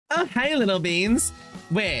Oh, hey, little beans.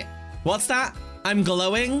 Wait, what's that? I'm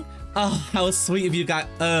glowing? Oh, how sweet of you guys.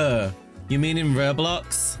 You mean in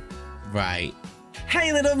Roblox? Right.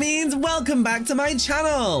 Hey little beans, welcome back to my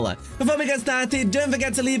channel. Before we get started, don't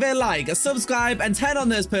forget to leave a like, subscribe, and turn on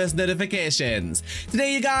those post notifications.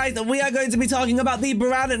 Today, you guys, we are going to be talking about the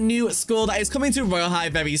brand new school that is coming to Royale High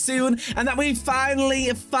very soon, and that we finally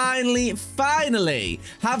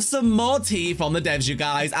have some more tea from the devs, you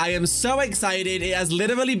guys. I am so excited. It has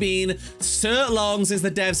literally been so long since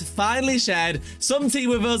the devs finally shared some tea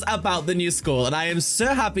with us about the new school, and I am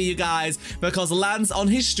so happy, you guys, because Lance on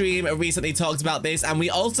his stream recently talked about this, and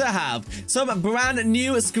we also have some brand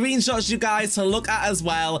new screenshots, you guys, to look at as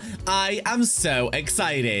well. I am so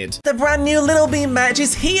excited. The brand new Little Bean merch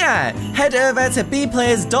is here. Head over to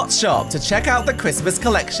BeaPlays.shop to check out the Christmas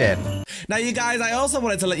collection. Now, you guys, I also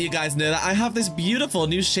wanted to let you guys know that I have this beautiful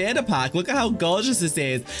new shader pack. Look at how gorgeous this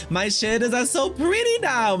is. My shaders are so pretty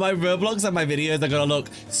now. My Roblox and my videos are gonna look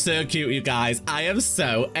so cute, you guys. I am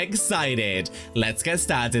so excited. Let's get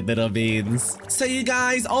started, little beans. So, you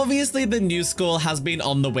guys, obviously the new school has been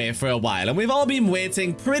on the way for a while, and we've all been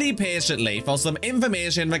waiting pretty patiently for some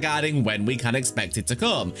information regarding when we can expect it to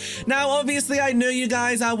come. Now, obviously, I know you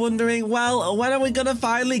guys are wondering, well, when are we gonna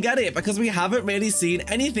finally get it? Because we haven't really seen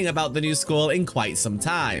anything about the new school in quite some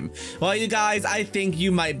time. Well, you guys, I think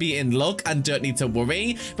you might be in luck and don't need to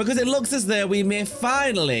worry, because it looks as though we may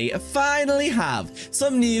finally have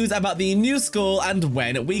some news about the new school and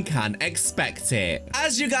when we can expect it.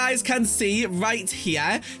 As you guys can see right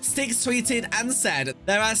here, Styx tweeted and said,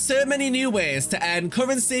 there are so many new ways to earn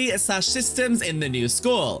currency / systems in the new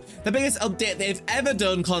school. The biggest update they've ever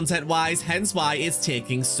done content-wise, hence why it's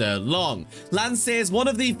taking so long. Lance says one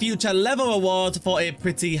of the future level rewards for a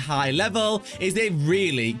pretty high level is a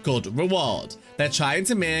really good reward. They're trying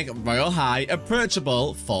to make Royale High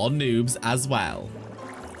approachable for noobs as well.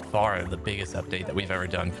 Far the biggest update that we've ever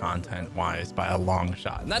done content-wise by a long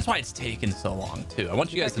shot. And that's why it's taken so long, too. I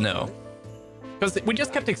want you guys to know. Because we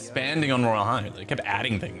just kept expanding on Royale High. They kept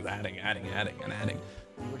adding things, adding.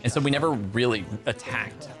 And so we never really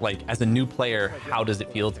attacked, like, as a new player, how does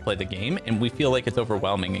it feel to play the game? And we feel like it's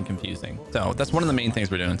overwhelming and confusing. So that's one of the main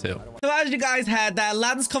things we're doing too. So as you guys heard there,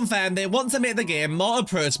 Lance confirmed they want to make the game more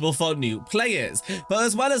approachable for new players. But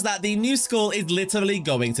as well as that, the new school is literally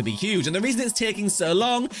going to be huge. And the reason it's taking so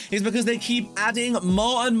long is because they keep adding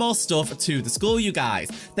more and more stuff to the school, you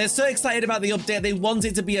guys. They're so excited about the update. They want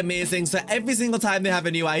it to be amazing. So every single time they have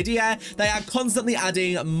a new idea, they are constantly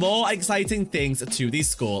adding more exciting things to the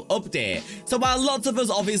school update. So while lots of us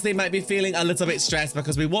obviously might be feeling a little bit stressed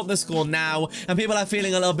because we want the school now, and people are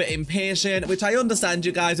feeling a little bit impatient, which I understand,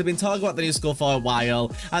 you guys. We've been talking about the new school for a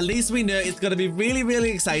while. At least we know it's going to be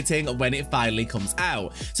really exciting when it finally comes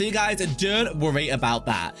out. So you guys, don't worry about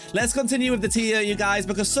that. Let's continue with the tier, you guys,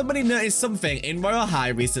 because somebody noticed something in Royale High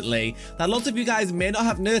recently that lots of you guys may not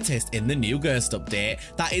have noticed in the new Ghost update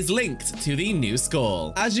that is linked to the new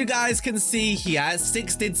school. As you guys can see here,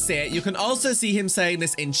 Styx did say it. You can also see him saying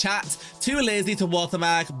this in chat, too lazy to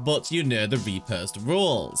watermark, but you know the repost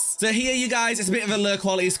rules. So here, you guys, it's a bit of a low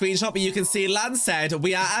quality screenshot, but you can see Lance said,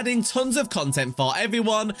 we are adding tons of content for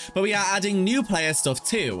everyone, but we are adding new player stuff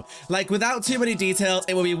too. Like, without too many details,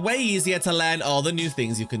 it will be way easier to learn all the new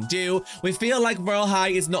things you can do. We feel like Royale High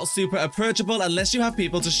is not super approachable unless you have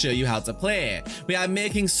people to show you how to play. We are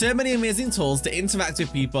making so many amazing tools to interact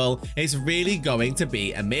with people. It's really going to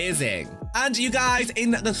be amazing. And you guys,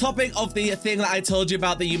 in the topic of the thing that I told you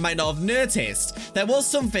about that you might not have noticed, there was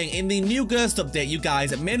something in the new Ghost update you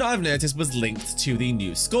guys may not have noticed was linked to the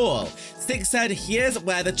new school. Styx said, here's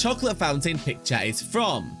where the chocolate fountain picture is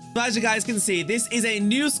from. So as you guys can see, this is a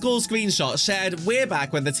new school screenshot shared way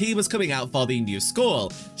back when the tea was coming out for the new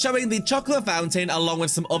school, showing the chocolate fountain along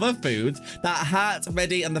with some other foods that Hart,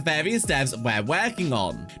 Reddy, and the various devs were working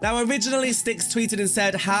on. Now, originally, Styx tweeted and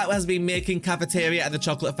said Hart has been making cafeteria and the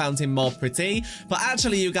chocolate fountain more pretty, but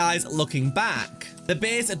actually, you guys, looking back, the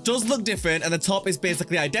base does look different and the top is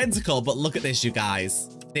basically identical, but look at this, you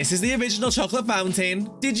guys. This is the original chocolate fountain.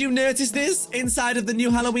 Did you notice this inside of the new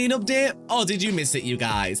Halloween update? Or did you miss it, you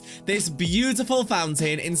guys? This beautiful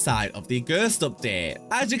fountain inside of the Ghost update.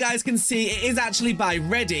 As you guys can see, it is actually by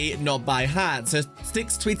Reddy, not by Hart. So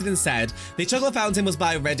Styx tweeted and said, the chocolate fountain was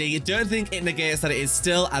by Reddy. Don't think it negates that it is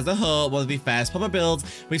still, as a whole, one of the first proper builds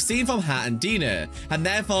we've seen from Hart and Dino, and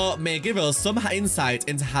therefore may give us some insight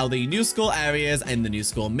into how the new school areas and the new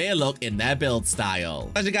school may look in their build style.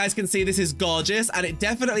 As you guys can see, this is gorgeous, and it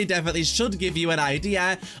definitely definitely should give you an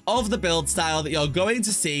idea of the build style that you're going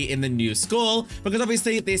to see in the new school, because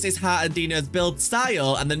obviously this is Hart and Dino's build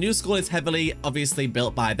style, and the new school is heavily obviously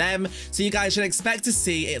built by them, so you guys should expect to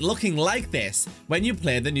see it looking like this when you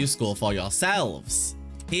play the new school for yourselves.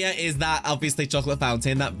 Here is that obviously chocolate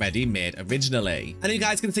fountain that Reddy made originally. And you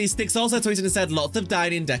guys can see Styx also tweeted and said lots of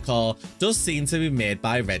dining decor does seem to be made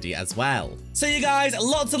by Reddy as well. So you guys,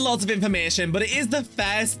 lots and lots of information, but it is the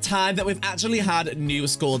first time that we've actually had new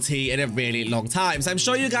school tea in a really long time. So I'm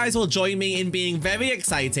sure you guys will join me in being very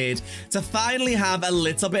excited to finally have a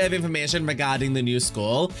little bit of information regarding the new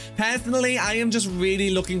school. Personally, I am just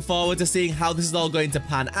really looking forward to seeing how this is all going to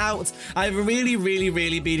pan out. I've really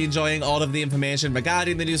been enjoying all of the information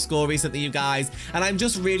regarding the new school recently, you guys, and I'm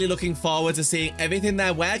just really looking forward to seeing everything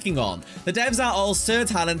they're working on. The devs are all so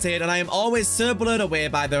talented, and I am always so blown away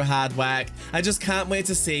by their hard work. I just can't wait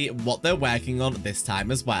to see what they're working on this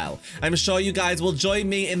time as well. I'm sure you guys will join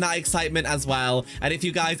me in that excitement as well, and if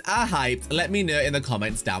you guys are hyped, let me know in the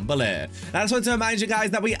comments down below. And I just want to remind you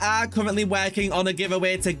guys that we are currently working on a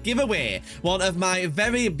giveaway to give away one of my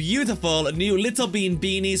very beautiful new Little Bean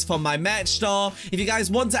beanies from my merch store. If you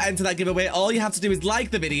guys want to enter that giveaway, all you have to do is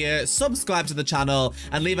like the video, subscribe to the channel,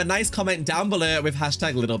 and leave a nice comment down below with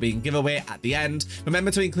hashtag Little Bean giveaway at the end.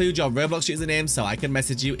 Remember to include your Roblox username so I can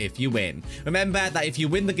message you if you win. Remember that if you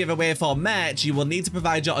win the giveaway for merch, you will need to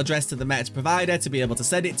provide your address to the merch provider to be able to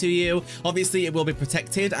send it to you. Obviously, it will be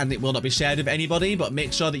protected and it will not be shared with anybody, but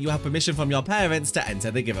make sure that you have permission from your parents to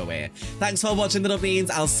enter the giveaway. Thanks for watching, Little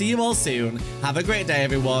Beans. I'll see you all soon. Have a great day,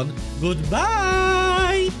 everyone. Goodbye!